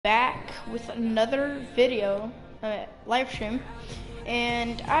back with another video, live stream,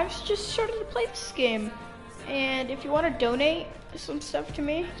 and I've just started to play this game. And if you want to donate some stuff to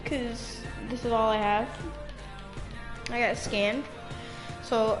me, because this is all I have, I got scanned.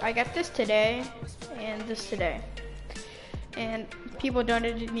 So I got this today and this today, and people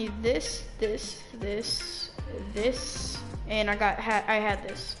donated me this, and I had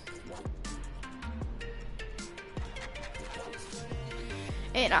this.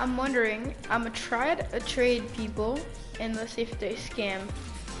 And I'm wondering, I'm gonna try to trade people and let's see if they scam.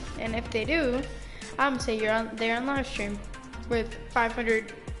 And if they do, I'm gonna say they're on live stream with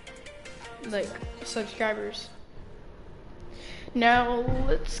 500 like subscribers. Now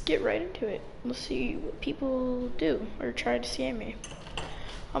let's get right into it. Let's see what people do or try to scam me.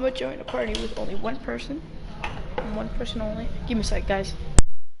 I'm gonna join a party with only one person. One person only. Give me a sec, guys.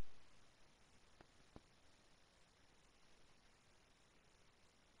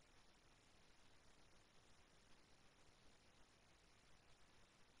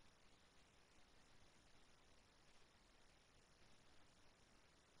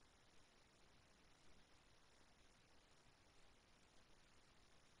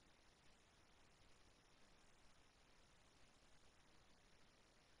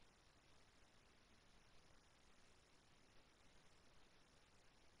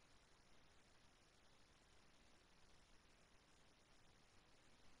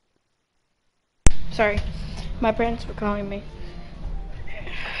 Sorry, my parents were calling me.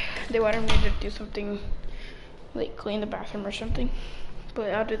 They wanted me to do something, like clean the bathroom or something, but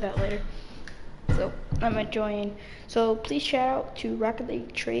I'll do that later. So I'm gonna join. So please shout out to Rocket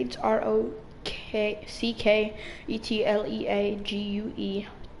League Trades,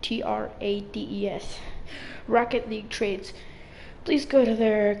 ROCKETLEAGUETRADES. Rocket League Trades. Please go to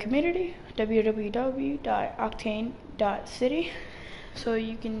their community, www.octane.city, so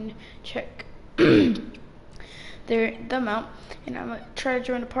you can check them out. And I'm gonna try to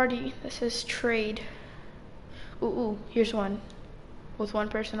join a party that says trade. Ooh, here's one with one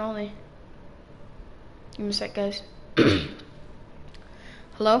person only. Give me a sec, guys.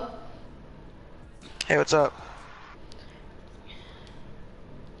 Hello? Hey, what's up?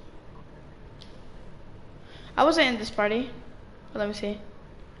 I wasn't in this party. But let me see.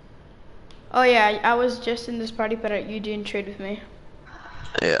 Oh yeah, I was just in this party, but you didn't trade with me.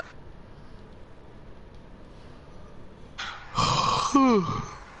 Yeah.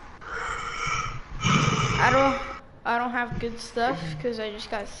 I don't have good stuff because I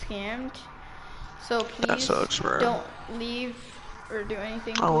just got scammed. So please That sucks, bro. don't leave or do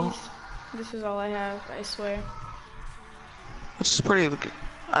anything, Oh. please. This is all I have, I swear. This is pretty good.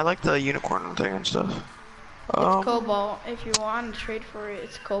 I like the unicorn thing and stuff. It's Cobalt. If you want to trade for it,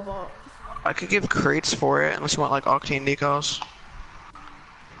 it's Cobalt. I could give crates for it unless you want like Octane decals.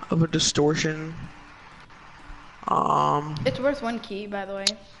 Of a distortion. It's worth 1 key, by the way.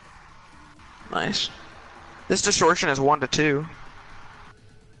 Nice. This distortion is 1 to 2.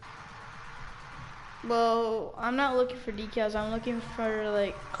 Well, I'm not looking for decals. I'm looking for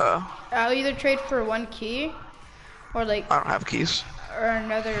like. I'll either trade for 1 key, or like. I don't have keys. Or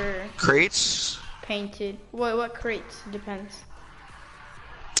another. Crates? Painted. What crates? Depends.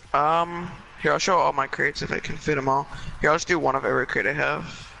 Here, I'll show all my crates if I can fit them all. Here, I'll just do one of every crate I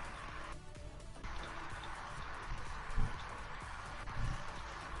have.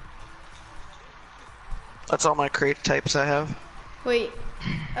 That's all my crate types I have. Wait.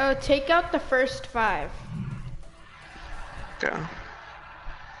 Oh, take out the first 5. Okay.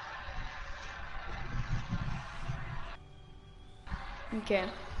 Okay.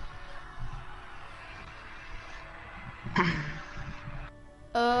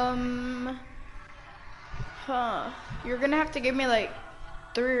 You're gonna have to give me like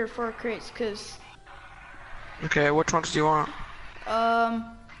 3 or 4 crates, cause. Okay, which ones do you want?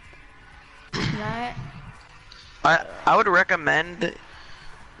 That. I would recommend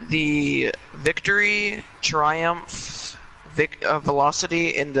the Victory, Triumph,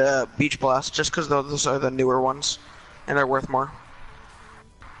 Velocity, and the Beach Blast, just because those are the newer ones, and they're worth more.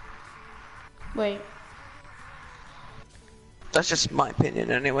 Wait. That's just my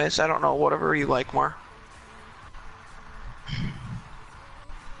opinion anyways, I don't know, whatever you like more.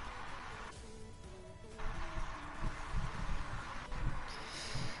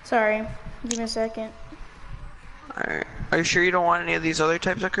 Sorry, give me a second. Alright, are you sure you don't want any of these other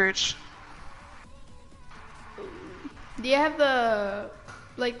types of crates? Do you have the,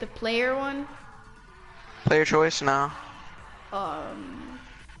 like the player one? Player choice? No.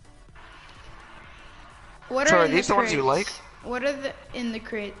 What So are are these the ones you like? What are the in the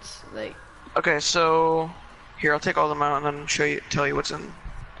crates like? Okay, so here I'll take all of them out and then tell you what's in.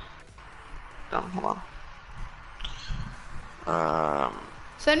 down. Hold on.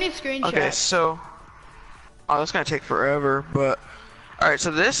 Send me a screenshot. Okay, so oh, that's gonna take forever, but all right. So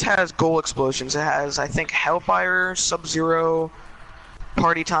this has goal explosions. It has, I think, Hellfire, Sub-Zero,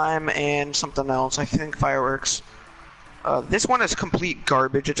 Party Time, and something else. I think fireworks. This one is complete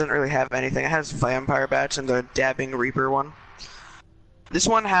garbage. It doesn't really have anything. It has Vampire Bats and the Dabbing Reaper one. This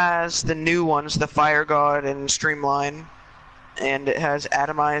one has the new ones, the Fire God and Streamline, and it has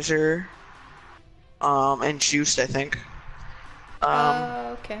Atomizer, and Juiced, I think.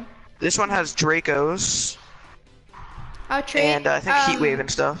 Okay. This one has Dracos, I'll trade. and I think Heatwave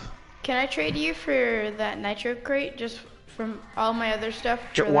and stuff. Can I trade you for that Nitro crate just from all my other stuff?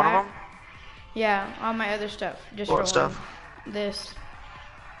 Just for one that? of them? Yeah, all my other stuff. Just What for stuff? one. This.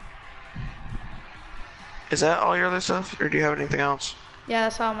 Is that all your other stuff, or do you have anything else? Yeah,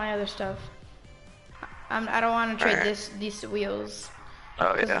 that's all my other stuff. I don't want to trade Alright. these wheels.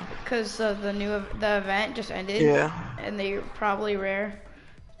 Oh yeah. Because the event just ended. Yeah. And they're probably rare.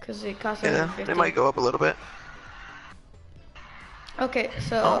 Because it costs over Yeah, 50. they might go up a little bit. Okay,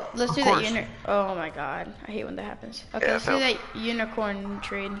 so Oh, let's of do course. that uni- Oh my god, I hate when that happens. Okay, Yeah, let's do that unicorn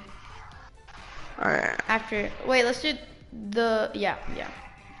trade. Alright. After, wait, let's do the, yeah.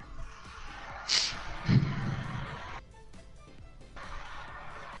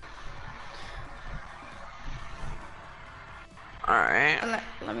 Alright.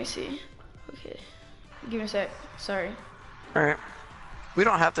 Let me see. Okay, give me a sec, sorry. Alright. We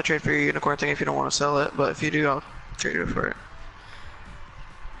don't have to trade for your unicorn thing if you don't want to sell it, but if you do, I'll trade you for it.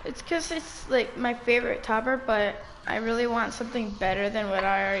 It's cause it's like my favorite topper, but I really want something better than what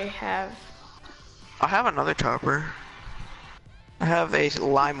I already have. I have another topper. I have a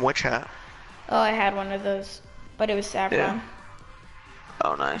lime witch hat. Oh, I had one of those, but it was saffron. Yeah.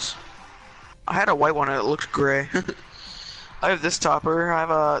 Oh, nice. I had a white one and it looked gray. I have this topper. I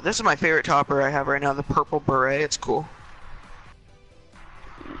have a. This is my favorite topper I have right now. The purple beret. It's cool.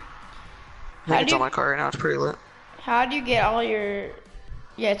 I think it's on my car right now. It's pretty lit. How do you get all your?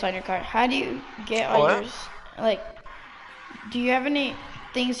 Yeah, it's on your card. How do you get all What? yours? Like, do you have any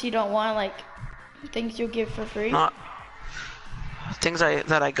things you don't want? Like, things you'll give for free? Not things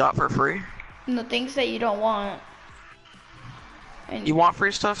that I got for free. No, things that you don't want. And You want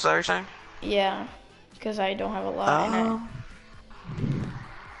free stuff? Is that what you're saying? yeah, because I don't have a lot. And Um,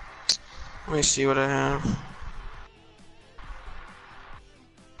 let me see what I have.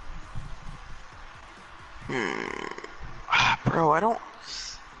 Bro, I don't.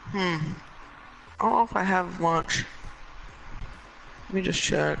 I don't know if I have much. Let me just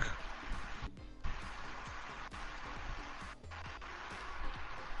check.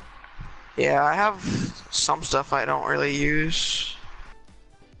 Yeah, I have some stuff I don't really use.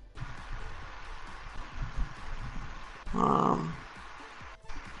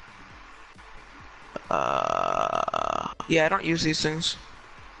 Yeah, I don't use these things.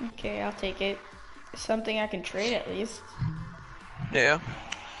 okay, I'll take it. Something I can trade at least. Yeah.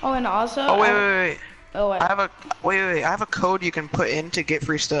 Oh, and also. Oh, wait. Oh, what? I have a wait. I have a code you can put in to get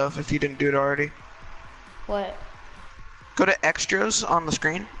free stuff if you didn't do it already. What? Go to extras on the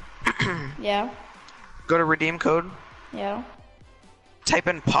screen. Yeah. Go to redeem code. Yeah. Type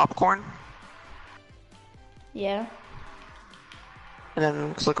in popcorn Yeah. and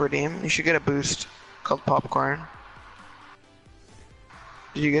then click redeem. You should get a boost called popcorn.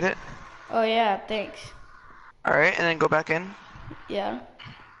 Did you get it? Oh yeah. Thanks. All right, and then go back in. Yeah.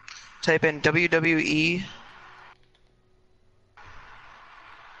 Type in WWE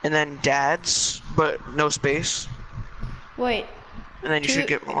and then dads, but no space. Wait. And then you should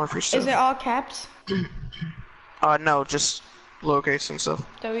get more free stuff. Is it all caps? No, just lowercase and stuff.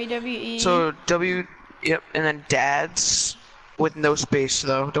 WWE. So yep, and then dads with no space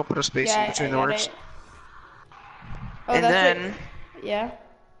though. Don't put a space in between the got words. it. Oh, And that's then it. Yeah.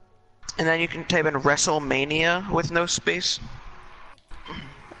 and then you can type in WrestleMania with no space.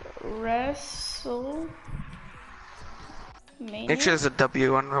 Wrestle. Make sure there's a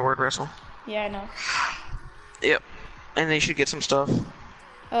W on the word wrestle. Yeah, I know. Yep. And then you should get some stuff.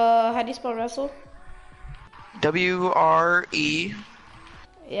 How do you spell wrestle? WRESTLE.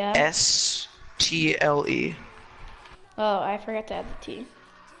 Yeah. Oh, I forgot to add the T.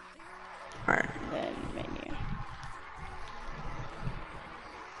 Alright. Then menu.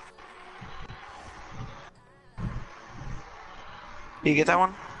 You get that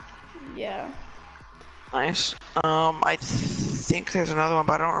one? Yeah. Nice. I think there's another one,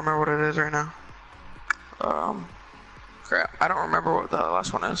 but I don't remember what it is right now. Crap. I don't remember what the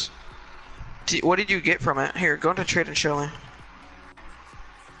last one is. What did you get from it? Here, go into trade and show me.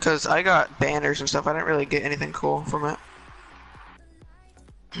 Cause I got banners and stuff. I didn't really get anything cool from it.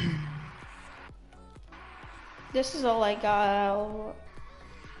 This is all I got.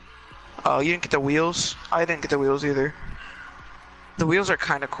 Oh, you didn't get the wheels? I didn't get the wheels either. The wheels are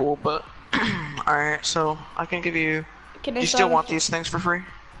kind of cool, but alright, so I can give you. Can I You still sell want them? these things for free?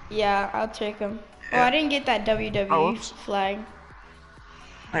 Yeah, I'll take them. Oh, Yeah. I didn't get that Oh, WWE whoops. flag.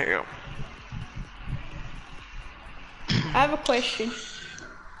 There you go. I have a question.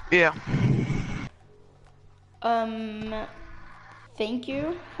 Yeah. Thank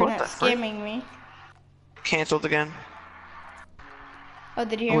you for What not the frick? scamming me. Canceled again. Oh,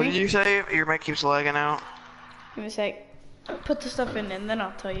 did you hear What me? did you say? Your mic keeps lagging out. Give me a sec. Put the stuff in and then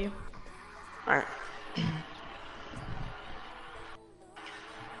I'll tell you. Alright.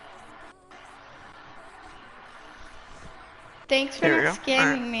 Thanks for There we not go.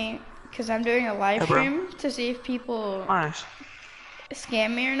 Alright. scamming me, because I'm doing a live Hey, bro. stream to see if people Nice.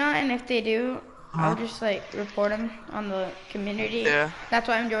 scam me or not, and if they do, I'll Huh? just like report them on the community. Yeah. That's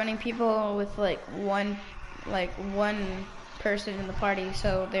why I'm joining people with like one person in the party,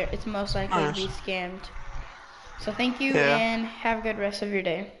 so it's most likely to Nice. be scammed. So thank you Yeah. and have a good rest of your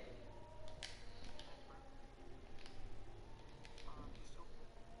day.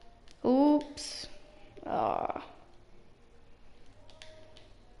 Oops. Aw.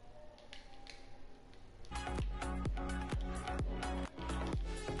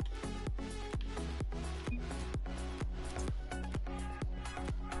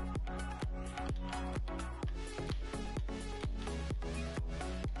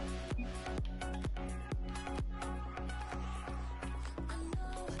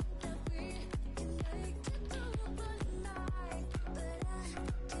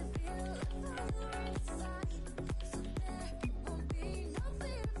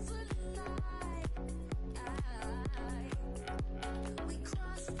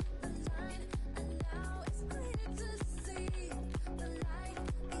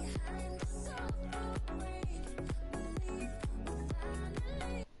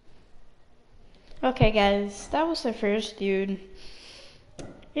 Okay, guys, that was the first dude.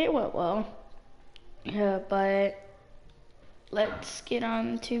 It went well. But let's get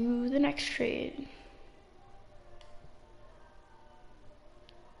on to the next trade.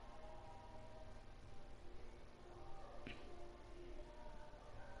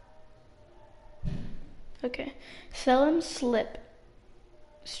 Okay, sell him slip,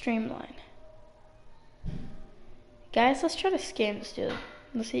 streamline. Guys, let's try to scam this dude.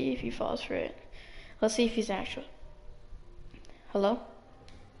 Let's see if he falls for it. Let's see if he's actual. Hello?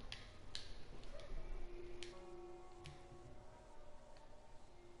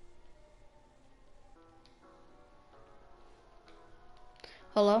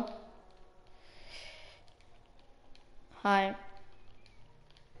 Hello? Hi.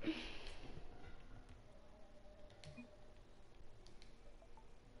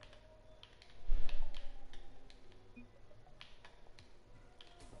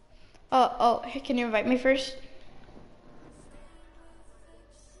 Oh, hey, can you invite me first?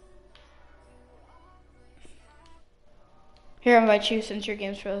 Here, I'll invite you since your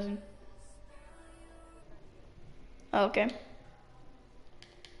game's frozen. Oh, okay.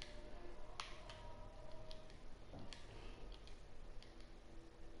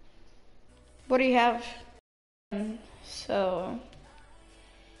 What do you have? So,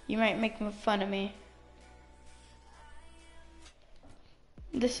 you might make fun of me.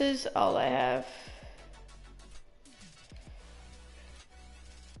 This is all I have.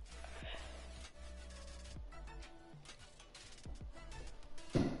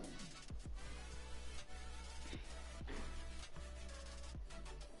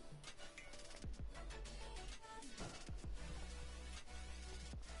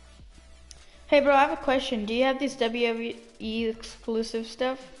 Hey bro, I have a question. Do you have this WWE exclusive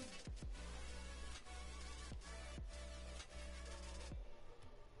stuff?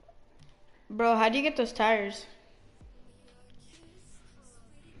 Bro, how do you get those tires?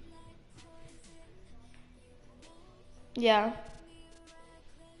 Yeah.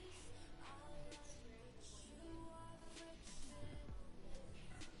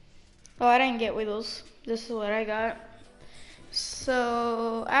 Oh, I didn't get wheels. This is what I got.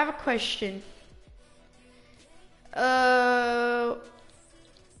 So, I have a question. Oh,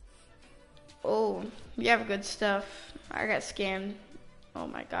 you have good stuff. I got scammed. Oh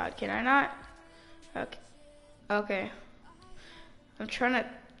my god, can I not? Okay. Okay. I'm trying to.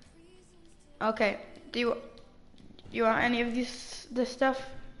 Okay. Do you want any of this stuff?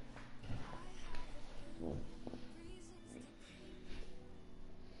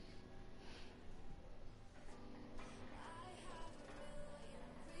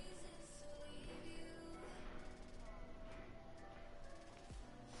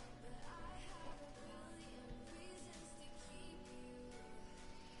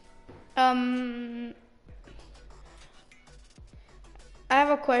 Um, I have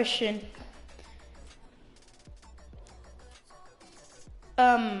a question.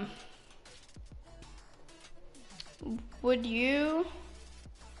 Um, would you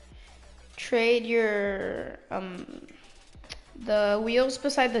trade your the wheels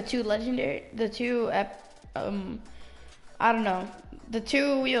beside the two legendary, I don't know, the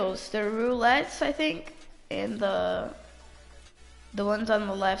two wheels, the roulettes, I think, and the ones on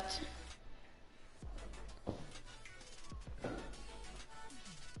the left?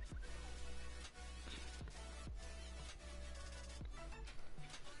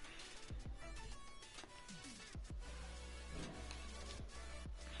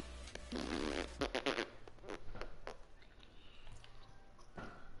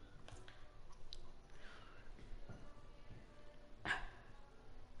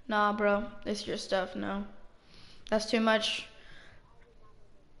 Nah, bro, it's your stuff. No, that's too much.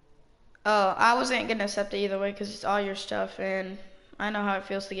 Oh, I wasn't gonna accept it either way because it's all your stuff, and I know how it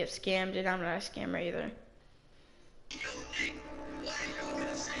feels to get scammed, and I'm not a scammer either.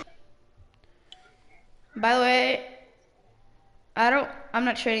 By the way, I'm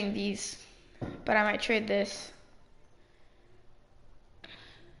not trading these, but I might trade this.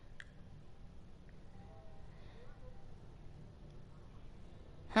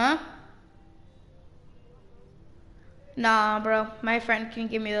 Huh? Nah, bro, my friend can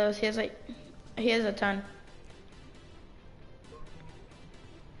give me those. He has a ton.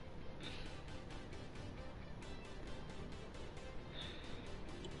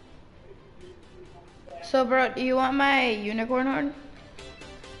 So, bro, do you want my unicorn horn?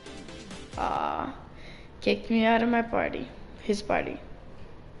 Aw, kicked me out of my party. His party.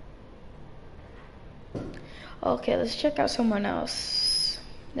 Okay, let's check out someone else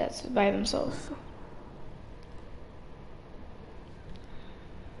that's by themselves.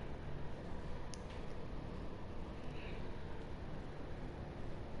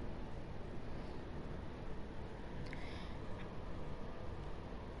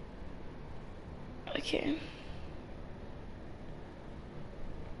 Okay.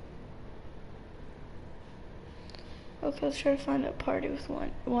 Okay, let's try to find a party with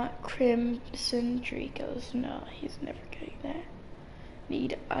one. Want Crimson Dracos? No, he's never getting that.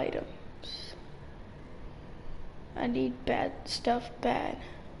 Need items. I need bad stuff bad.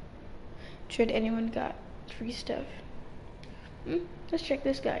 Should anyone got free stuff? Let's check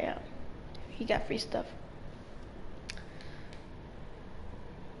this guy out. He got free stuff.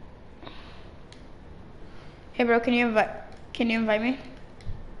 Hey bro, can you invite me?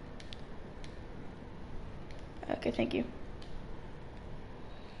 Okay, thank you.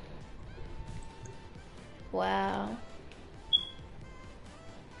 Wow.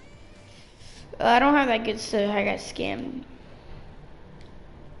 I don't have that good stuff. I got scammed.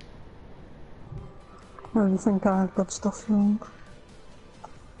 Well, you think I have got stuff wrong?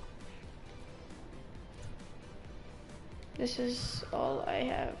 This is all I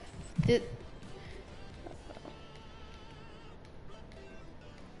have.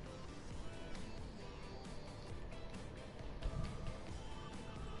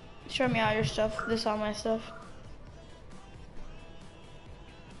 Show me all your stuff. This is all my stuff.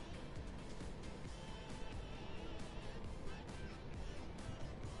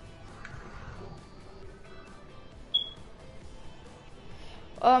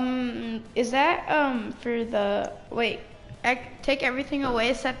 Is that for the wait? I take everything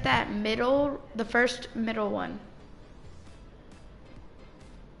away except that the first middle one,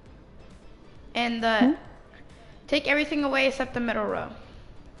 and take everything away except the middle row.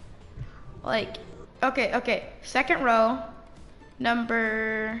 Like, okay, second row,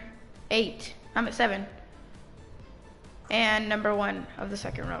 number 8. I'm at 7, and number 1 of the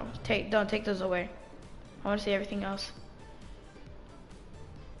second row. Don't take those away. I want to see everything else.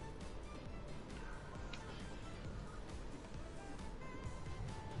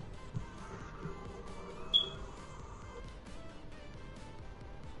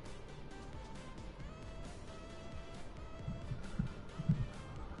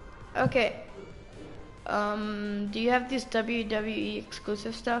 Okay. Do you have this WWE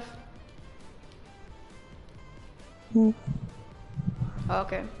exclusive stuff? Mm.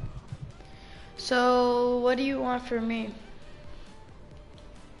 Okay. So, what do you want from me?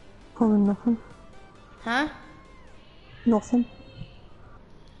 Probably nothing. Huh? Nothing.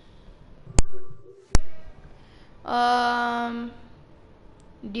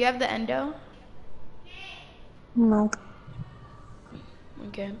 Do you have the endo? No.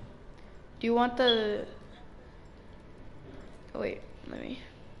 Okay. Do you want the... Oh, wait, let me...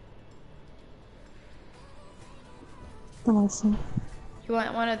 The license. You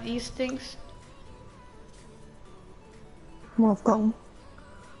want one of these things? Well, I've got them.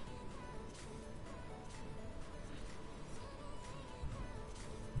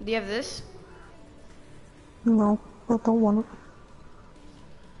 Do you have this? No, I don't want it.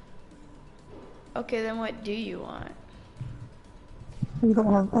 Okay, then what do you want? You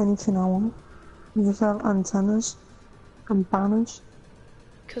don't have anything I want. You just have antennas and banners.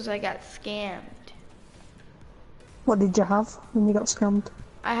 Cause I got scammed. What did you have when you got scammed?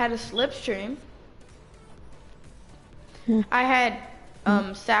 I had a slipstream. Hmm. I had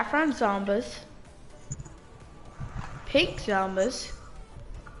saffron zombas, pink zombas.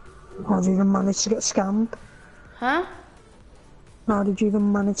 How did you even manage to get scammed? Huh? How did you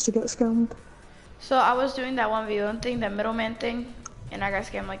even manage to get scammed? So I was doing that 1v1 thing, that middleman thing, and I got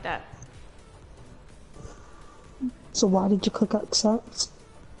scammed like that. So why did you click accept?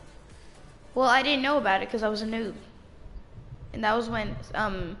 Well, I didn't know about it because I was a noob. And that was when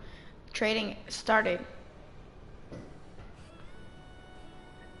trading started.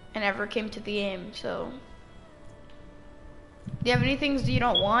 I never came to the game, so. Do you have any things you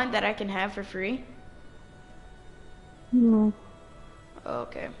don't want that I can have for free? No.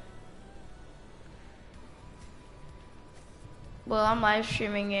 Okay. Well, I'm live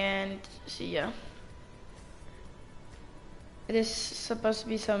streaming and see ya. This is supposed to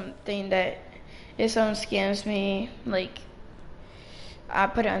be something that if someone scams me, like, I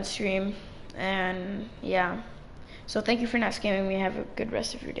put it on stream, and yeah. So thank you for not scamming me. Have a good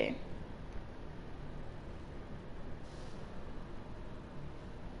rest of your day.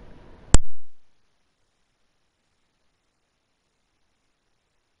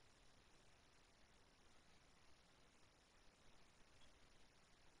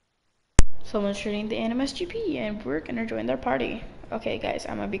 Someone's shooting the Animus GP, and we're gonna join their party. Okay, guys,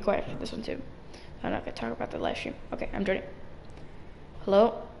 I'm gonna be quiet for this one too. I'm not gonna talk about the live stream. Okay, I'm joining.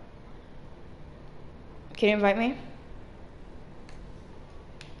 Hello? Can you invite me?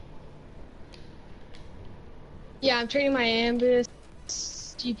 Yeah, I'm trading my Ambus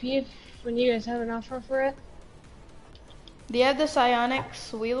GP when you guys have an offer for it. Do you have the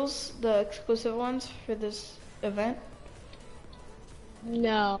Psionics wheels, the exclusive ones for this event?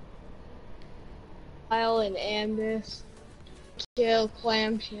 No. File and Ambus. Kill,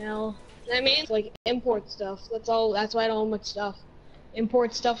 clamshell. I mean, it's like import stuff. That's all. That's why I don't own much stuff.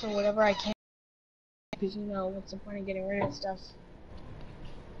 Import stuff and whatever I can. Because you know, what's the point of getting rid of stuff?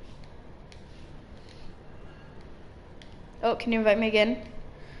 Oh, can you invite me again?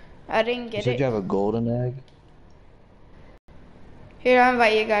 I didn't You get said it. you have a golden egg? Here, I'll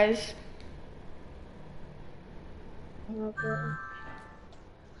invite you guys. Okay.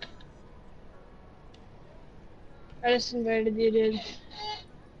 I just invited you, dude.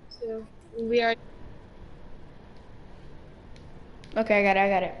 So we are. Okay, I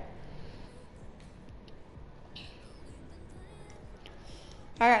got it.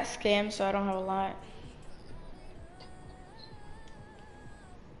 I got scammed, so I don't have a lot.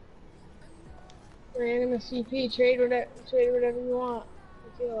 Random CP, trade whatever you want.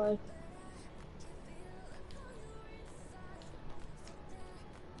 I feel like.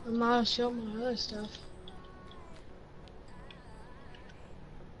 I'm gonna show my other stuff.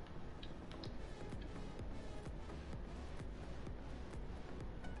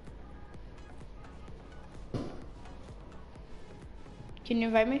 Can you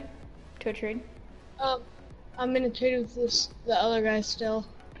invite me to a trade? I'm gonna trade with the other guy still.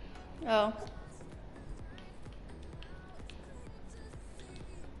 Oh.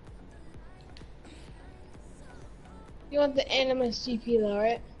 You want the Animus CP though,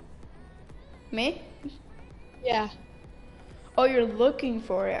 right? Me? Yeah. Oh, you're looking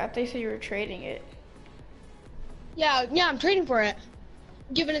for it. I thought you said you were trading it. Yeah, I'm trading for it.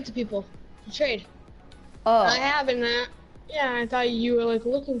 I'm giving it to people to trade. Oh. I haven't. Yeah, I thought you were like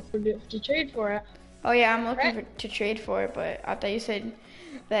looking for to trade for it. Oh yeah, I'm looking Right. to trade for it, but I thought you said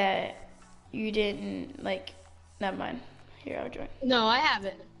that you didn't like. Never mind. Here, I'll join. No, I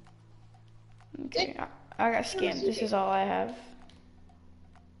haven't. Okay, I got scammed. This is all I have.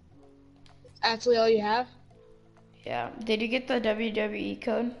 Actually, all you have? Yeah. Did you get the WWE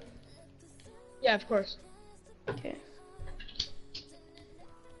code? Yeah, of course. Okay.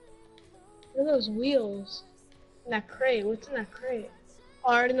 What are those wheels? In that crate. What's in that crate? Oh,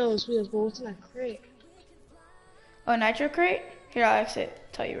 I already know those wheels, but what's in that crate? Oh, Nitro Crate? Here, I'll exit.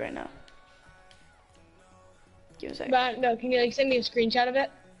 Tell you right now. Give me a sec. But no, can you like send me a screenshot of it?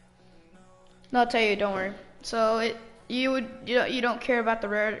 No, I'll tell you. Don't worry. So you don't care about the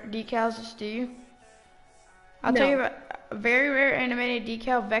rare decals, do you? I'll tell No. you about a very rare animated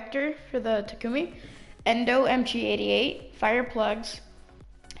decal Vector for the Takumi, Endo MG88, Fire Plugs,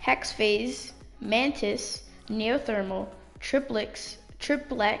 Hexphase, Mantis, Neothermal, Triplex,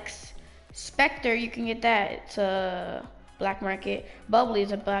 Spectre, you can get that. It's a black market. Bubbly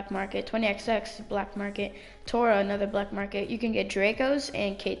is a black market. 20XX is a black market. Tora, another black market. You can get Dracos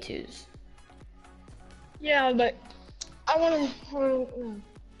and K2s. Yeah, but I want to.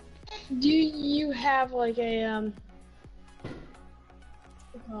 Do you have like a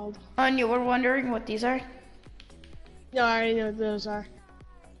what's it called? And you were wondering what these are? No, I already know what those are.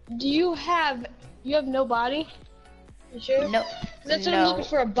 Do you have no body? You sure? No. That's what I'm looking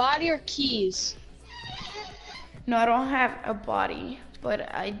for, a body or keys. No, I don't have a body,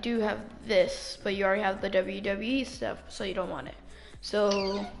 but I do have this. But you already have the WWE stuff, so you don't want it.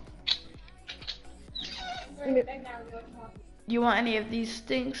 So, you want any of these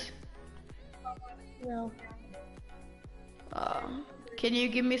things? No. Can you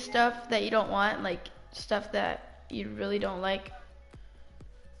give me stuff that you don't want, like stuff that you really don't like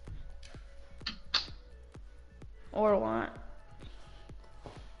or want?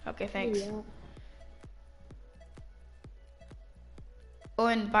 Okay, thanks. Yeah. Oh,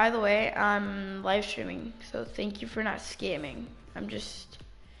 and by the way, I'm live streaming, so thank you for not scamming. I'm just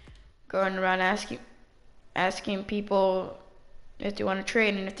going around asking people if they want to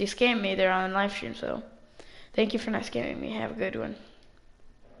trade, and if they scam me, they're on live stream. So thank you for not scamming me. Have a good one.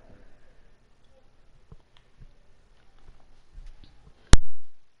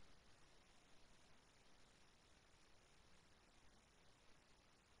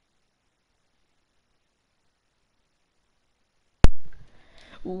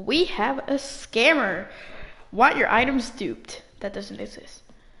 We have a scammer. Want your items duped? That doesn't exist.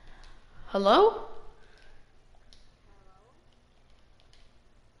 Hello?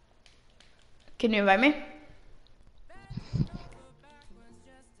 Can you invite me?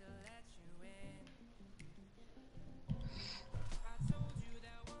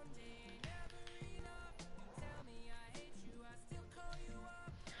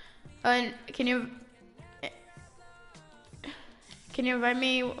 And can you invite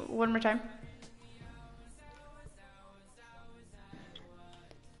me one more time?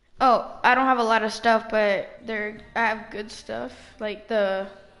 Oh, I don't have a lot of stuff, but I have good stuff, like the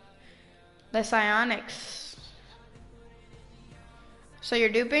psionics. So you're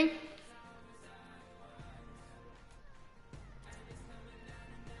duping?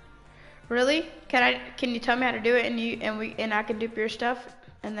 Really? Can you tell me how to do it, and I can dupe your stuff,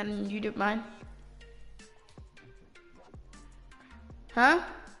 and then you dupe mine? Huh?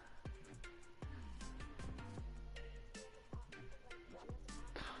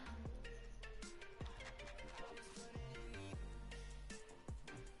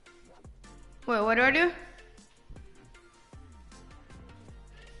 Wait, what do I do?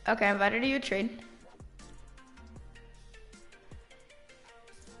 Okay, I invited you to trade.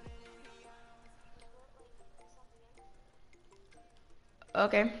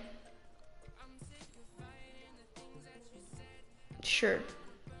 Okay. Sure.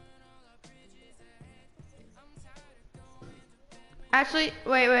 Actually,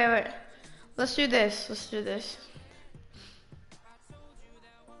 wait. Let's do this.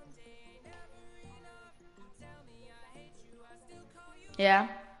 Yeah.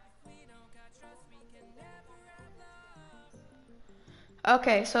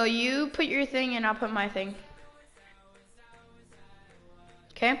 Okay, so you put your thing and I'll put my thing.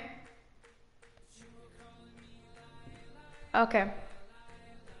 Okay? Okay.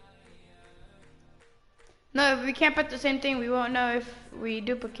 No, if we can't put the same thing, we won't know if we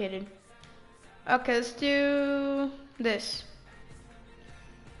duplicated. Okay, let's do this.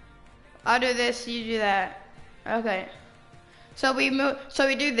 I'll do this, you do that. Okay. So we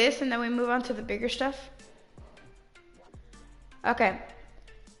do this and then we move on to the bigger stuff. Okay.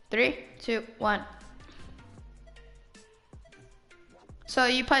 3, 2, 1. So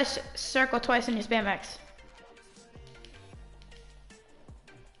you press circle twice and you spam X.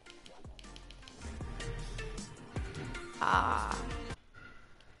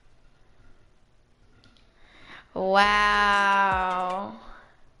 Wow.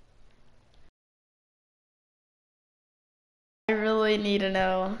 I really need to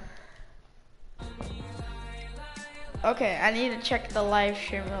know. Okay, I need to check the live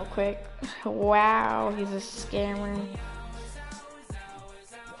stream real quick. Wow, he's a scammer.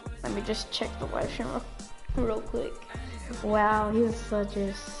 Let me just check the live stream real quick. Wow, he's such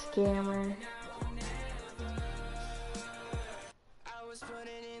a scammer.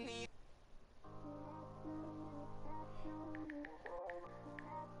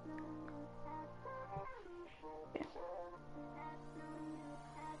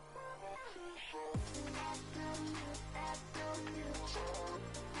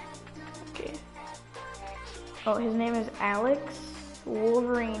 Oh, his name is Alex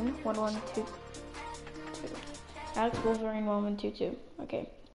Wolverine 1122. Alex Wolverine 1122. Okay.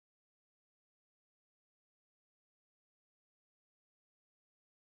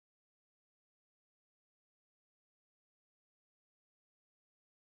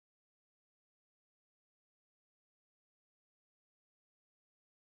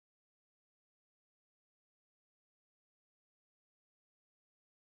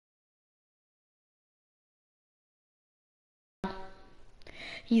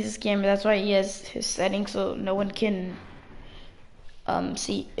 He's a scammer. That's why he has his settings so no one can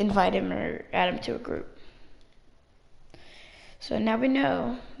invite him or add him to a group. So now we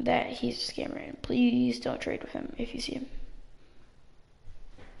know that he's a scammer, and please don't trade with him if you see him.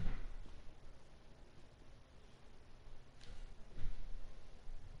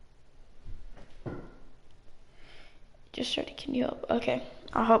 Just started. Can you help? Okay,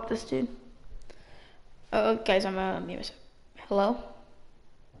 I'll help this dude. Oh, guys, I'm mute myself. Hello?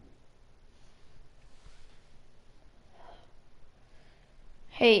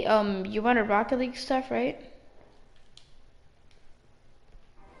 Hey, you wanted Rocket League stuff, right?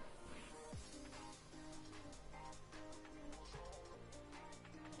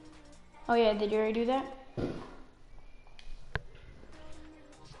 Oh yeah, did you already do that?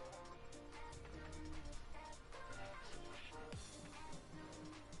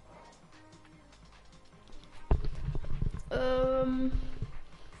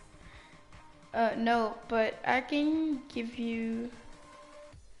 No, but I can give you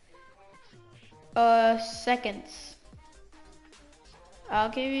seconds. I'll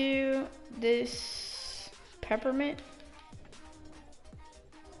give you this peppermint.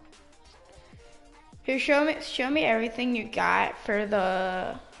 Here, show me everything you got for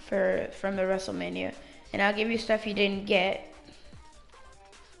from the WrestleMania, and I'll give you stuff you didn't get.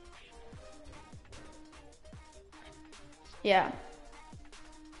 Yeah.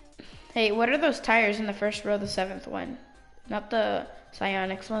 Hey, what are those tires in the first row, the 7th one? Not the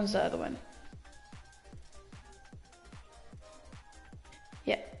Psyonix one's the other one.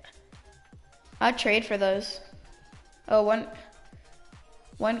 Yeah. I'll trade for those. Oh,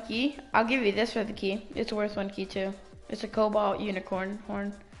 one key? I'll give you this for the key. It's worth 1 key too. It's a cobalt unicorn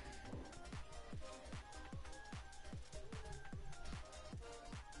horn.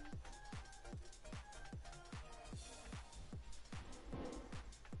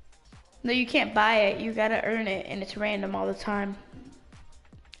 No, you can't buy it. You gotta earn it, and it's random all the time.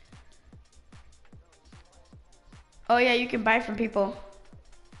 Oh yeah, you can buy from people.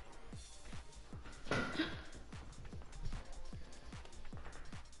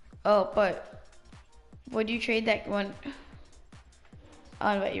 Oh, but would you trade that one?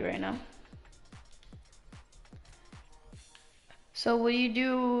 I'll invite you right now. So will you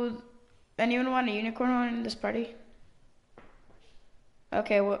do, anyone want a unicorn horn in this party?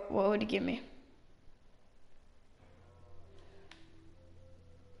 Okay, what would you give me?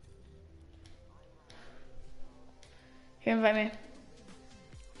 Here, invite me.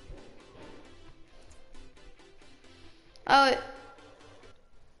 Oh.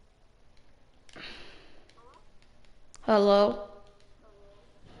 Hello?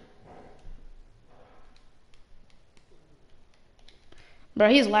 Bro,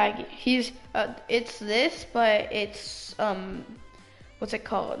 he's laggy. He's, it's this, but it's, what's it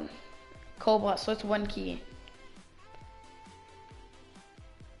called? Cobalt, so it's 1 key.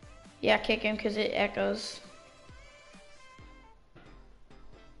 Yeah, kick him because it echoes.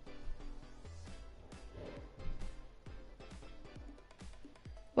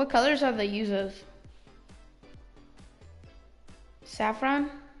 What colors are the Yuzos? Saffron?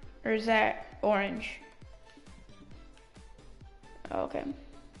 Or is that orange? Oh, okay.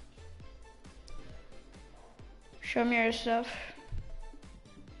 Show me your stuff.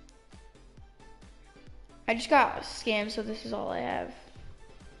 I just got scammed, so this is all I have.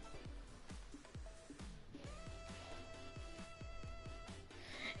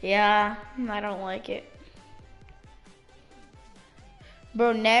 Yeah, I don't like it.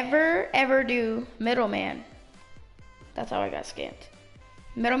 Bro, never ever do middleman. That's how I got scammed.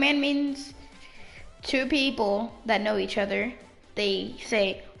 Middleman means 2 people that know each other. They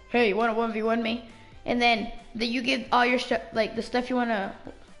say, hey, you wanna 1v1 me? And then you give all your stuff, like the stuff you wanna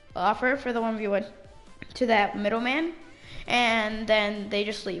offer for the 1v1 to that middleman. And then they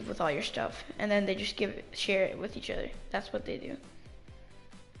just leave with all your stuff. And then they just share it with each other. That's what they do.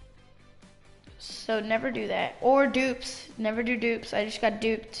 So never do that. Or dupes. Never do dupes. I just got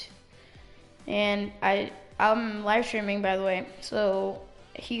duped. And I'm live streaming, by the way. So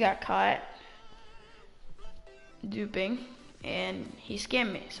he got caught duping. and he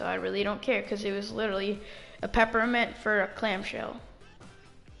scammed me. So I really don't care because it was literally a peppermint for a clamshell.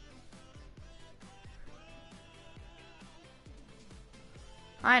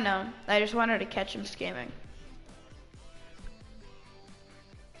 I know. I just wanted to catch him scamming.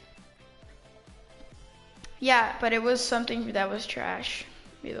 Yeah, but it was something that was trash,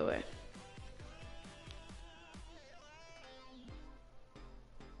 either way.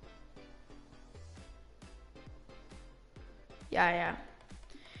 Yeah.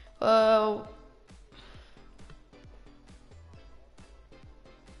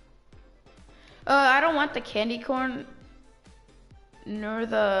 I don't want the candy corn nor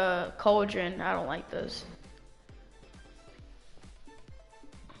the cauldron. I don't like those.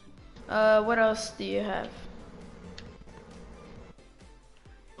 What else do you have?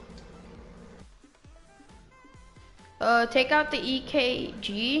 Take out the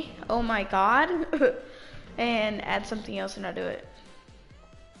EKG. Oh my god. And add something else and I'll do it.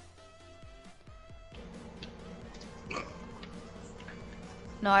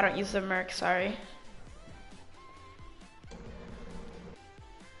 No, I don't use the Merc, sorry.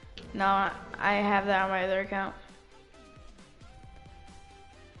 No, I have that on my other account.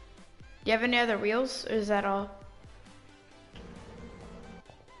 Do you have any other wheels, or is that all?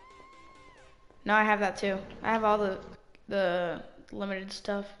 No, I have that too. I have all the limited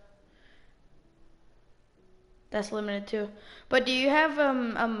stuff. That's limited too. But do you have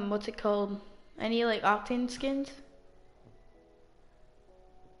what's it called? Any like Octane skins?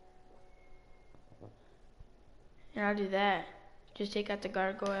 And I'll do that. Just take out the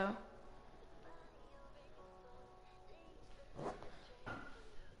gargoyle.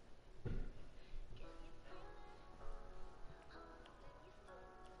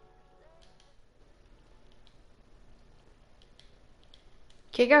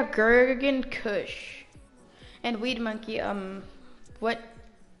 Kick out Gurgan Kush. And Weed Monkey, what?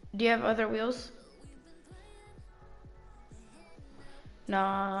 Do you have other wheels?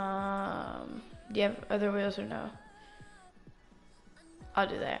 No. Do you have other wheels or no? I'll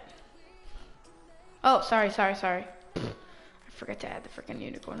do that. Oh, sorry. I forgot to add the freaking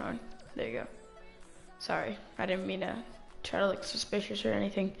unicorn on. There you go. Sorry, I didn't mean to try to look suspicious or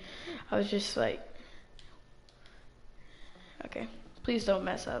anything. I was just like, okay, please don't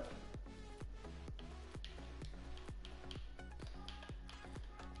mess up.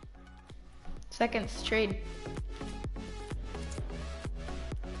 Seconds, trade.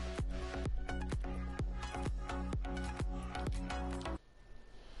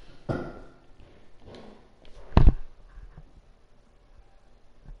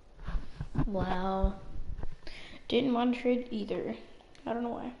 Wow. Didn't want to trade either. I don't know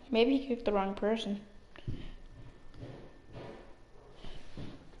why. Maybe he kicked the wrong person.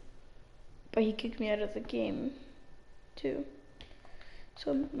 But he kicked me out of the game, too.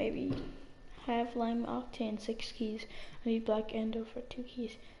 So maybe have Lime Octane 6 keys. I need Black Endo for 2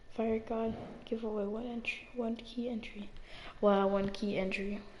 keys. Fire God, give away 1 key entry. Wow, 1 key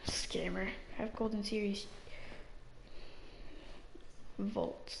entry. Scammer. I have Golden Series.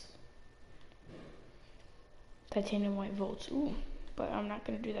 Volts. Titanium white volts. Ooh, but I'm not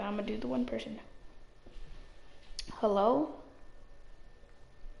gonna do that. I'm gonna do the one person. Hello?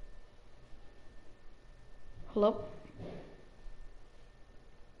 Hello?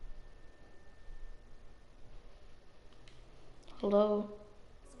 Hello?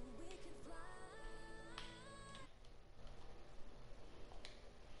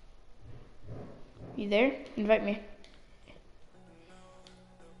 You there? Invite me.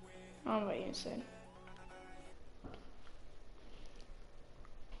 I'll invite you instead.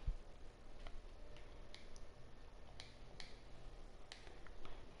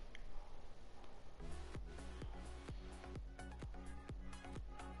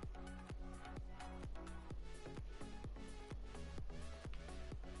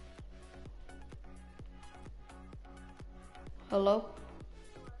 Hello?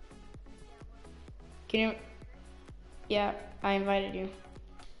 Can you? Yeah, I invited you.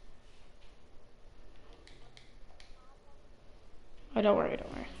 Oh, don't worry.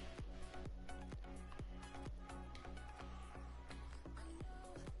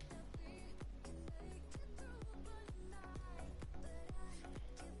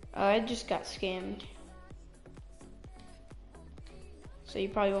 I just got scammed. So you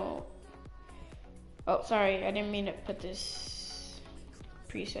probably won't. Oh, sorry, I didn't mean to put this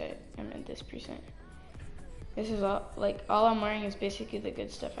preset. I meant this preset. This is all I'm wearing is basically the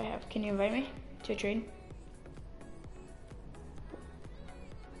good stuff I have. Can you invite me to a trade?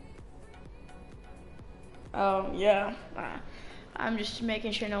 Yeah. I'm just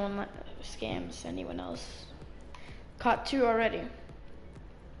making sure no one scams anyone else. Caught 2 already.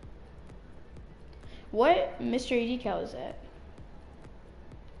 What mystery decal is that?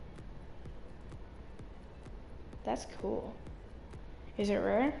 That's cool. Is it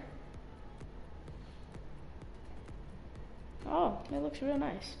rare? Oh, it looks real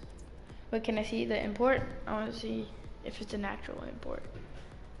nice. But can I see the import? I want to see if it's an actual import.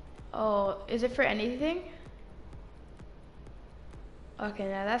 Oh, is it for anything? Okay,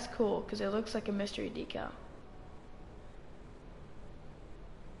 now that's cool because it looks like a mystery decal.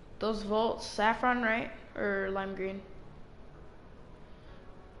 Those volts, saffron, right? Or lime green?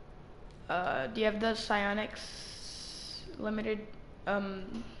 Do you have the Psyonix limited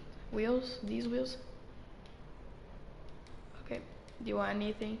wheels? These wheels? Okay. Do you want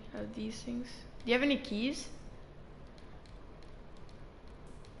anything of these things? Do you have any keys?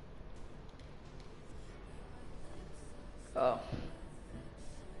 Oh.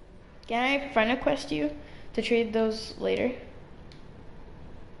 Can I friend request you to trade those later?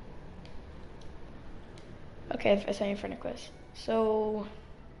 Okay, I sent you a friend request. So,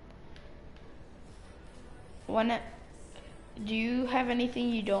 do you have anything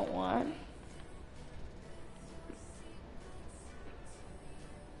you don't want?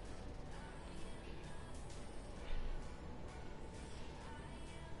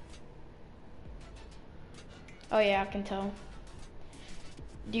 Oh yeah, I can tell.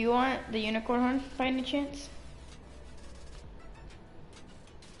 Do you want the unicorn horn by any chance?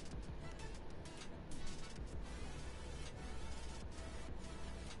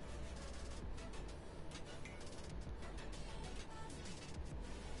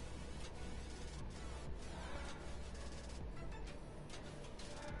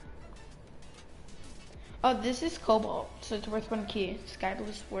 Oh, this is cobalt, so it's worth 1 key. Sky blue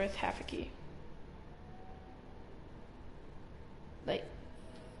is worth half a key. Like,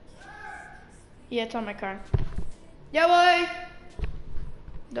 yeah, it's on my car. Yeah, boy!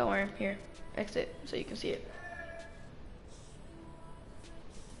 Don't worry, here, exit so you can see it.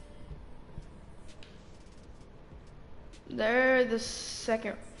 They're the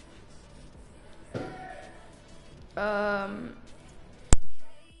second.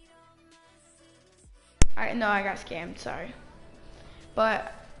 I got scammed, sorry.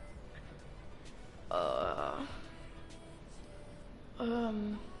 But,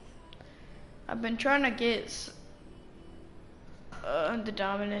 I've been trying to get, the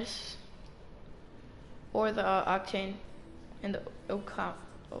Dominus, or the Octane, and the Okami.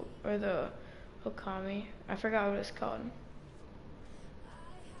 I forgot what it's called.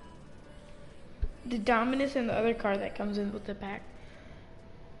 The Dominus and the other car that comes in with the pack.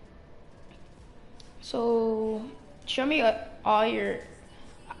 So, show me all your,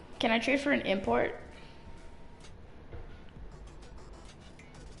 can I trade for an import?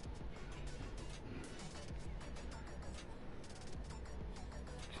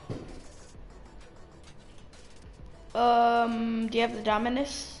 Do you have the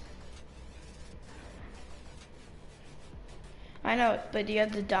Dominus? I know, but do you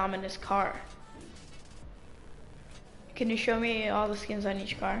have the Dominus car? Can you show me all the skins on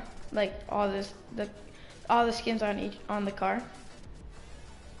each car? Like all the skins on the car?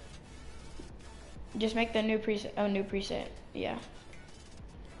 Just make the new preset, new preset, yeah.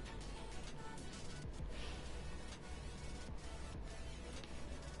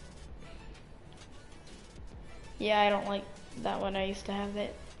 Yeah, I don't like that one. I used to have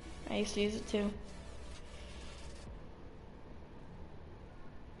it. I used to use it too.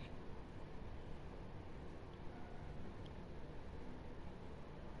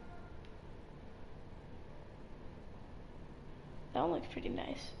 That one looks pretty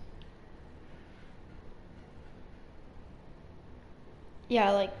nice. Yeah,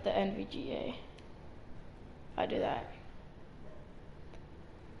 I like the NVGA. I do that.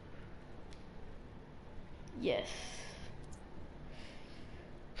 Yes.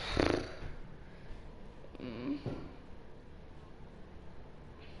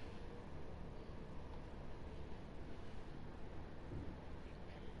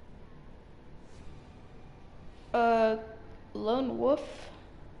 Lone Wolf.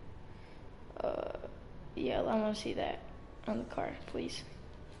 Yeah, I want to see that on the car, please.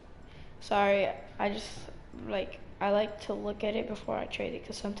 Sorry, I just I like to look at it before I trade it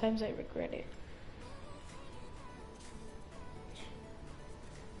because sometimes I regret it.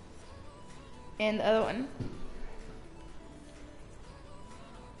 And the other one.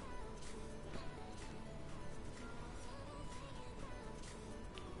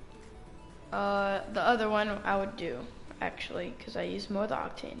 The other one I would do, actually, because I use more of the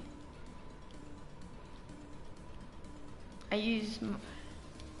Octane.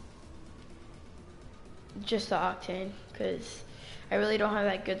 just the Octane, because I really don't have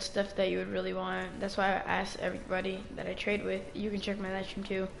that good stuff that you would really want. That's why I asked everybody that I trade with. You can check my live stream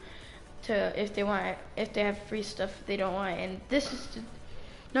too, if they have free stuff they don't want. And this is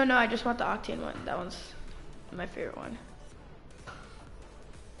no, I just want the Octane one. That one's my favorite one.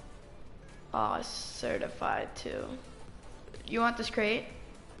 Oh, it's certified too. You want this crate?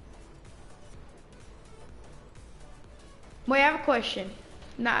 Wait, I have a question.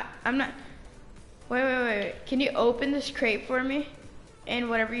 I'm not. Wait. Can you open this crate for me? And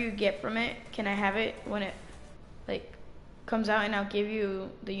whatever you get from it, can I have it when it, like, comes out, and I'll give you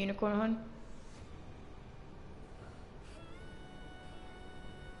the unicorn one?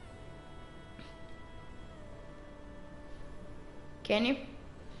 Can you?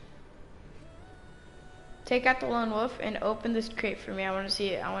 Take out the lone wolf and open this crate for me. I want to see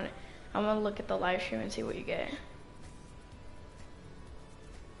it. I want to look at the live stream and see what you get.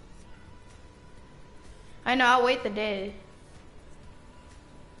 I know, I'll wait the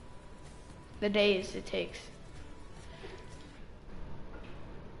days it takes.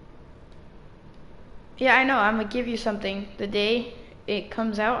 Yeah, I know, I'm gonna give you something. The day it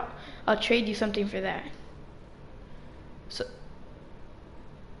comes out, I'll trade you something for that. So,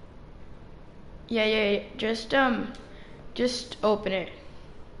 yeah, just open it.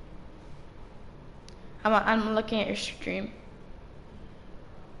 I'm looking at your stream.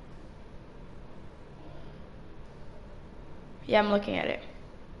 Yeah, I'm looking at it.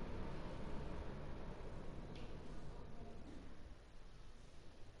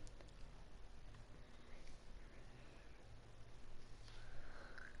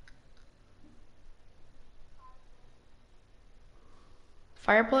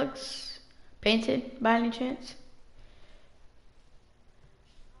 Fire plugs painted by any chance?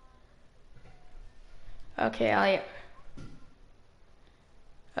 Okay,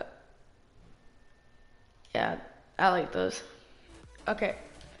 yeah, I like those. Okay,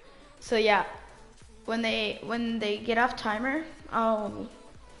 so yeah, when they get off timer, I'll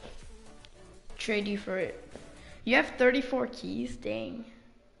trade you for it. You have 34 keys, dang.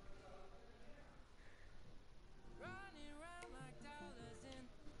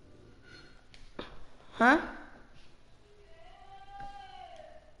 Huh?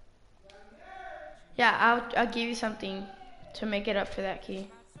 Yeah, I'll give you something to make it up for that key.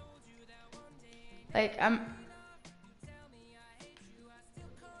 Like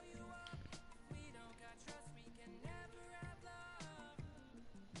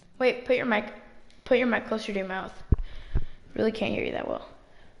Wait, put your mic closer to your mouth. Really can't hear you that well.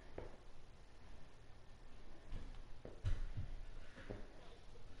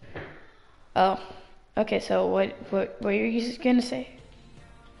 Oh, okay. So what were you gonna say?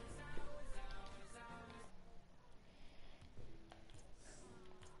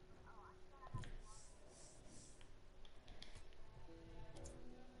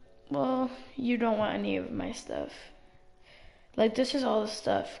 Well, you don't want any of my stuff. Like, this is all the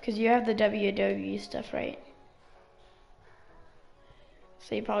stuff, because you have the WWE stuff, right?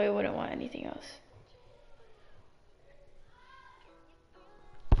 So you probably wouldn't want anything else.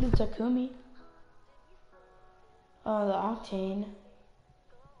 The Takumi. The Octane.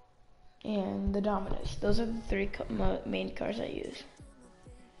 And the Dominus. Those are the three main cars I use.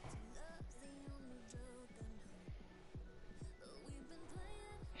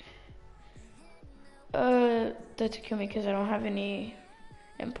 The Takumi, because I don't have any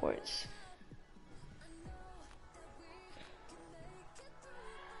imports.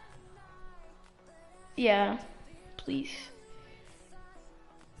 Yeah, please.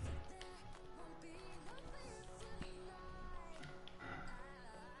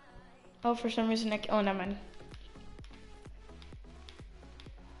 Oh, for some reason oh, never mind.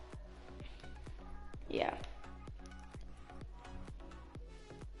 Yeah.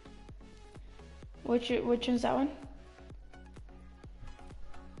 Which one's that one?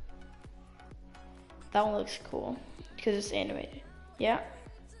 That one looks cool because it's animated. Yeah.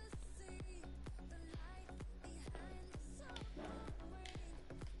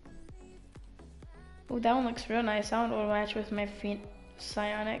 Oh, that one looks real nice. That one will match with my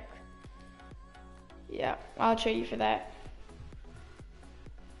Psionic. Yeah, I'll trade you for that.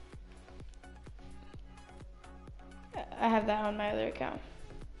 I have that on my other account.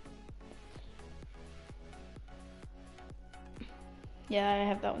 Yeah, I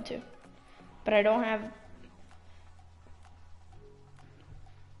have that one too. But I don't have...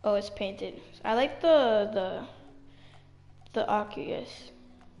 Oh, it's painted. I like the Oculus.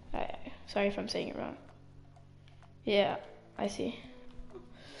 Sorry if I'm saying it wrong. Yeah, I see.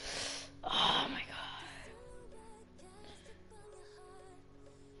 Oh my god.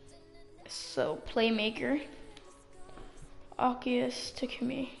 So Playmaker, Oculus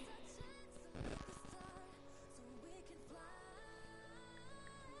Takumi.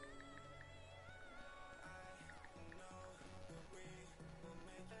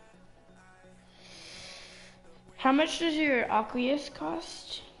 How much does your Oculus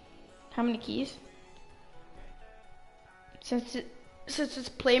cost? How many keys? Since it's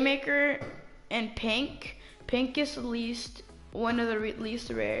Playmaker and Pink, Pink is the least, one of the least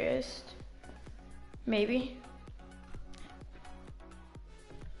rarest. Maybe.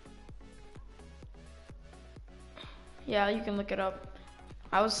 Yeah, you can look it up.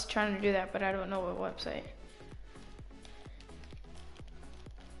 I was trying to do that, but I don't know what website.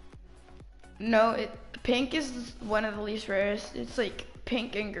 No, Pink is one of the least rarest. It's like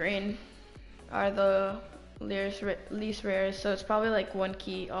pink and green are the least rarest, so it's probably like one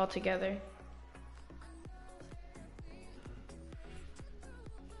key altogether.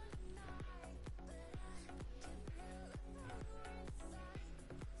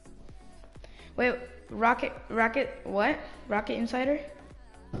 Wait, Rocket, what? Rocket Insider?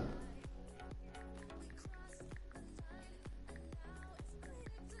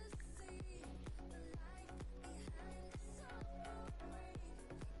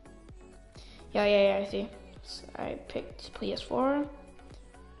 Yeah, I see. So I picked PS4.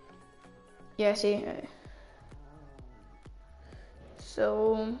 Yeah, I see.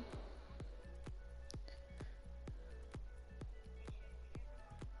 So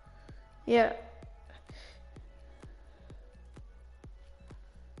yeah.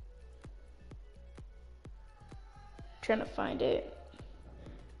 Trying to find it.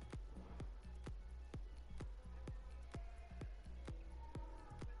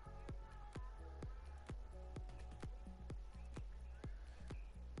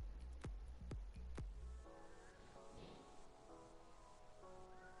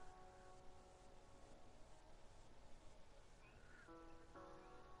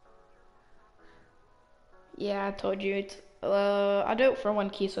 Yeah, I told you. It's, I'll do it for one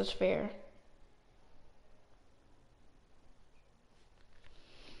key, so it's fair.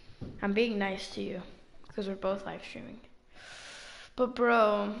 I'm being nice to you because we're both live streaming. But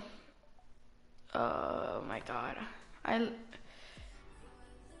bro, oh my god,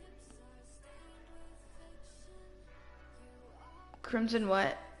 Crimson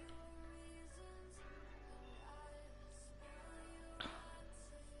what?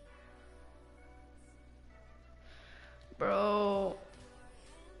 Bro,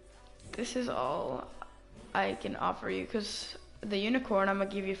 this is all I can offer you because the unicorn I'm gonna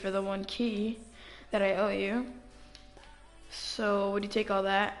give you for the one key that I owe you. So would you take all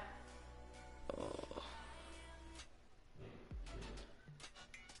that? Oh.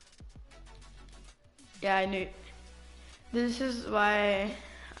 Yeah, I knew. This is why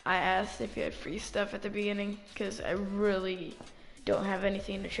I asked if you had free stuff at the beginning, because I really don't have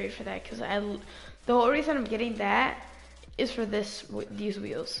anything to trade for that. Because the whole reason I'm getting that is for these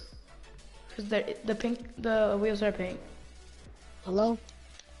wheels, because the wheels are pink. Hello?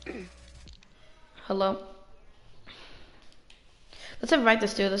 Hello. Let's invite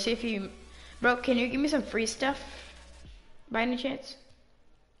this dude. Let's see if you, bro. Can you give me some free stuff, by any chance?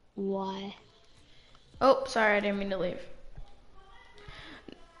 Why? Oh, sorry, I didn't mean to leave.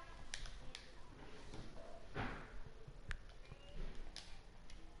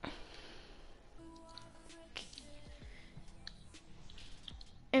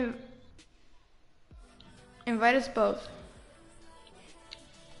 Invite us both.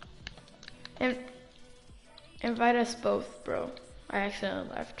 Invite us both, bro. I accidentally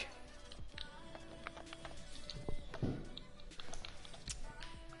left.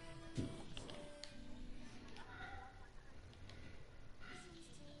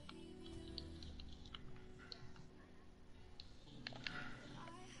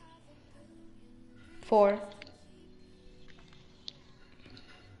 Four.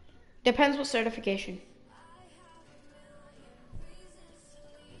 Depends what certification.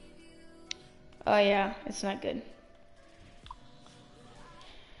 Oh yeah, it's not good.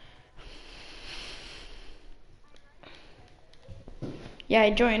 Yeah, I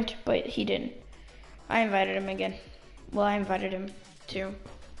joined, but he didn't. I invited him again. Well, I invited him too.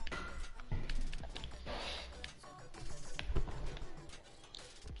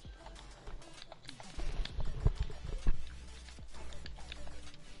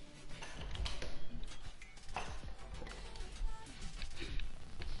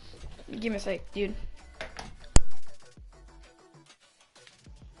 Give me a sec, dude.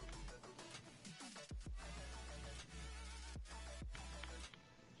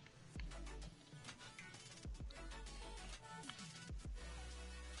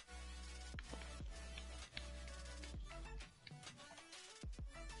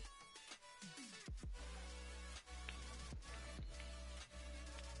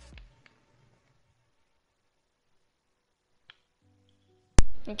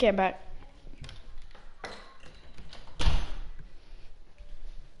 Okay, I'm back.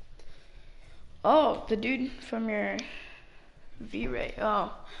 Oh, the dude from your V-Ray.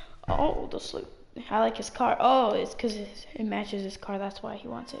 Oh, the sloop. I like his car. Oh, it's because it matches his car. That's why he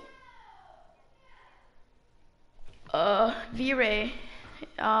wants it. V-Ray.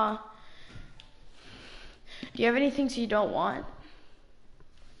 Do you have any things you don't want?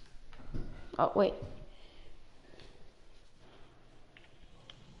 Oh, wait.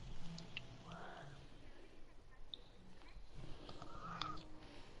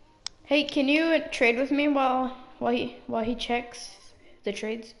 Hey, can you trade with me while he checks the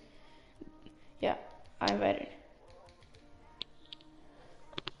trades? Yeah, I invited.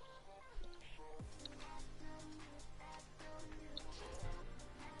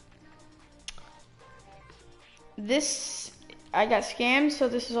 This, I got scammed, so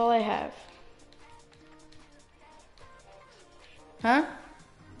this is all I have. Huh?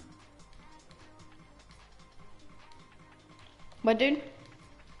 What, dude?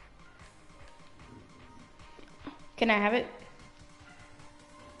 Can I have it?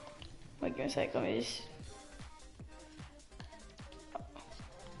 Wait, give me a sec, let me just...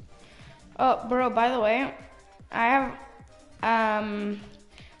 Oh, bro, by the way, I have,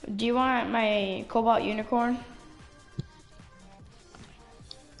 do you want my Cobalt Unicorn?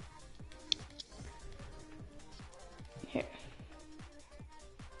 Here.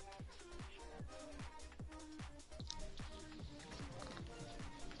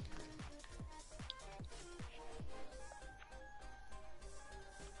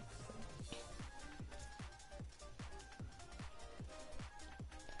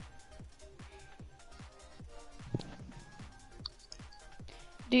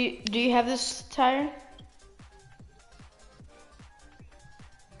 Do you have this tire?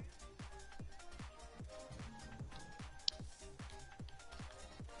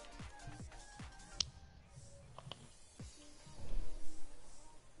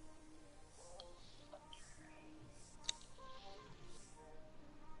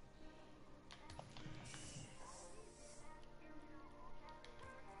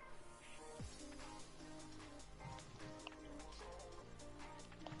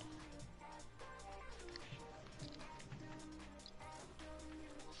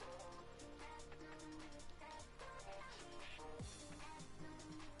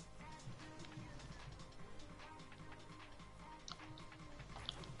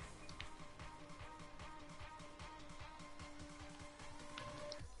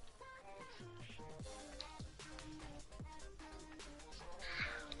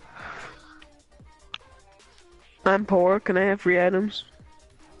 I'm poor. Can I have free items?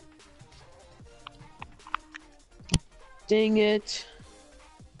 Dang it.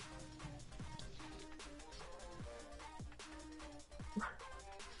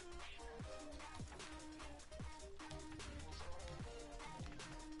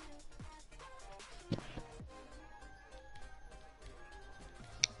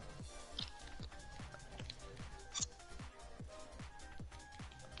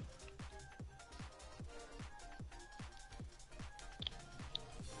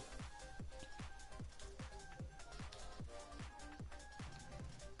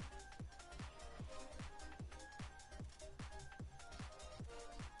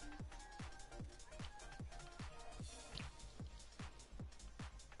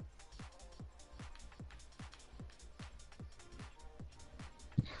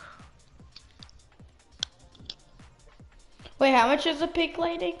 Wait, how much is a pink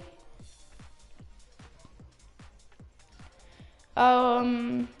lady?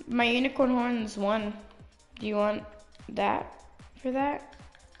 My unicorn horn's 1. Do you want that for that?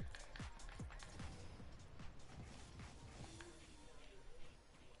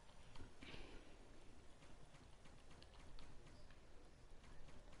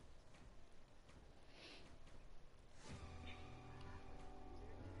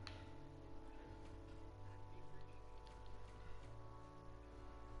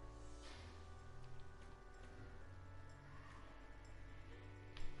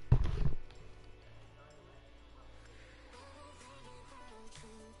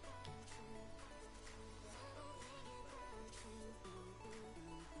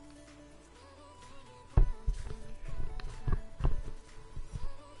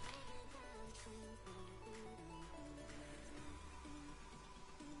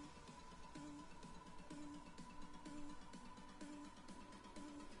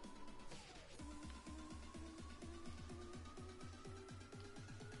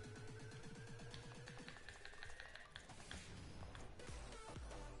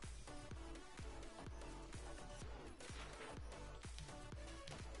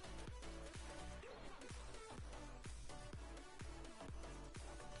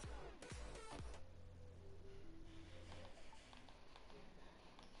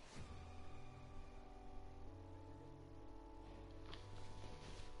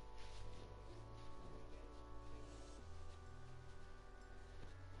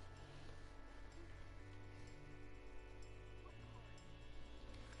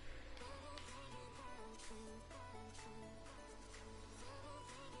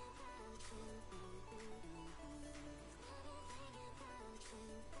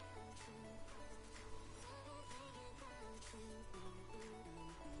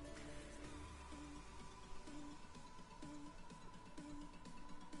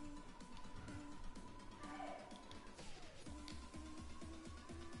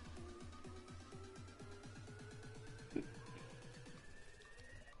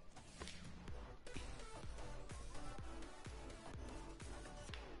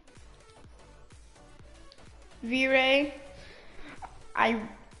 V-Ray, I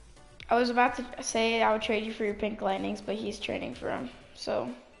I was about to say I would trade you for your pink lightnings, but he's trading for him. So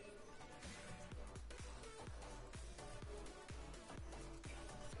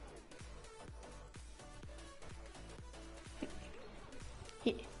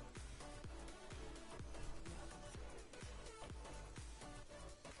he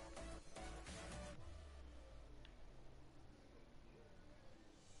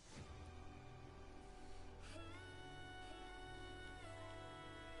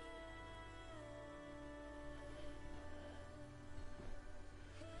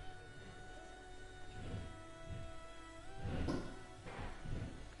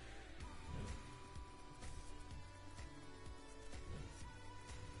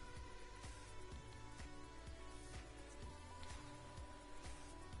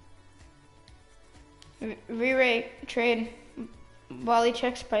V-Ray trade while he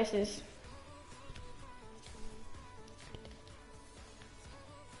checks prices.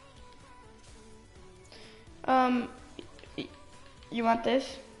 You want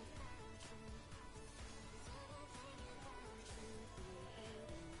this?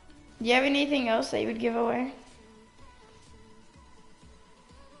 Do you have anything else that you would give away?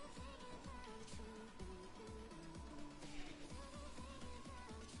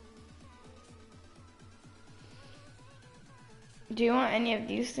 Do you want any of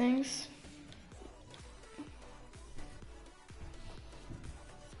these things?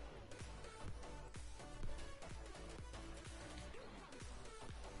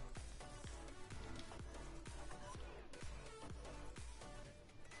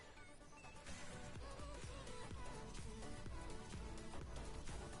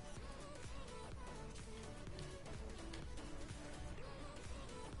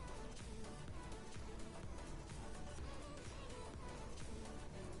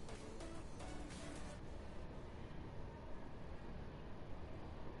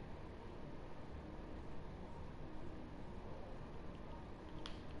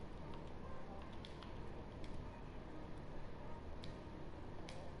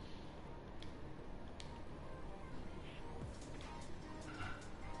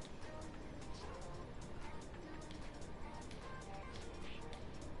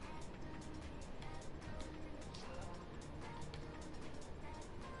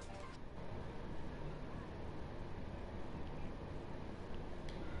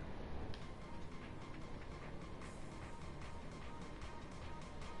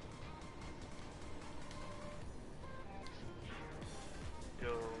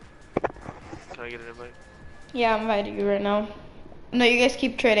 Can I get an invite? Yeah, I'm inviting you right now. No, you guys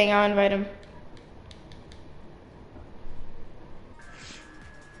keep trading. I'll invite him.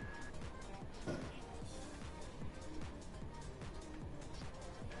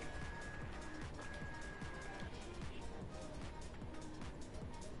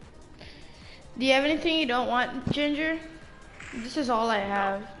 Do you have anything you don't want, Ginger? This is all I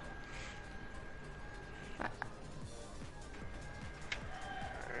have. Alright.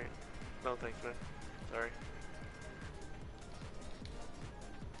 No thanks, man. Sorry.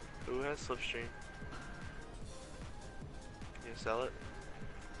 Who has Slipstream? You sell it?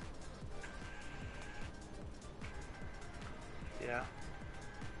 Yeah.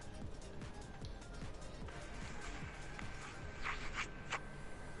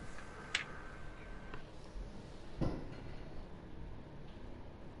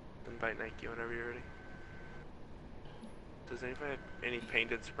 Invite Nike whenever you're ready. Does anybody have any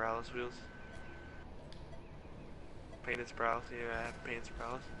painted Sprouts wheels? Painted Sprouts? Yeah, I have painted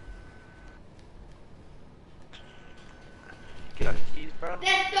Sprouts. Got keys, bro?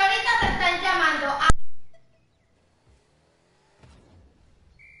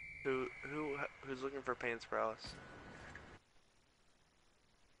 Who's looking for painted Sprouts?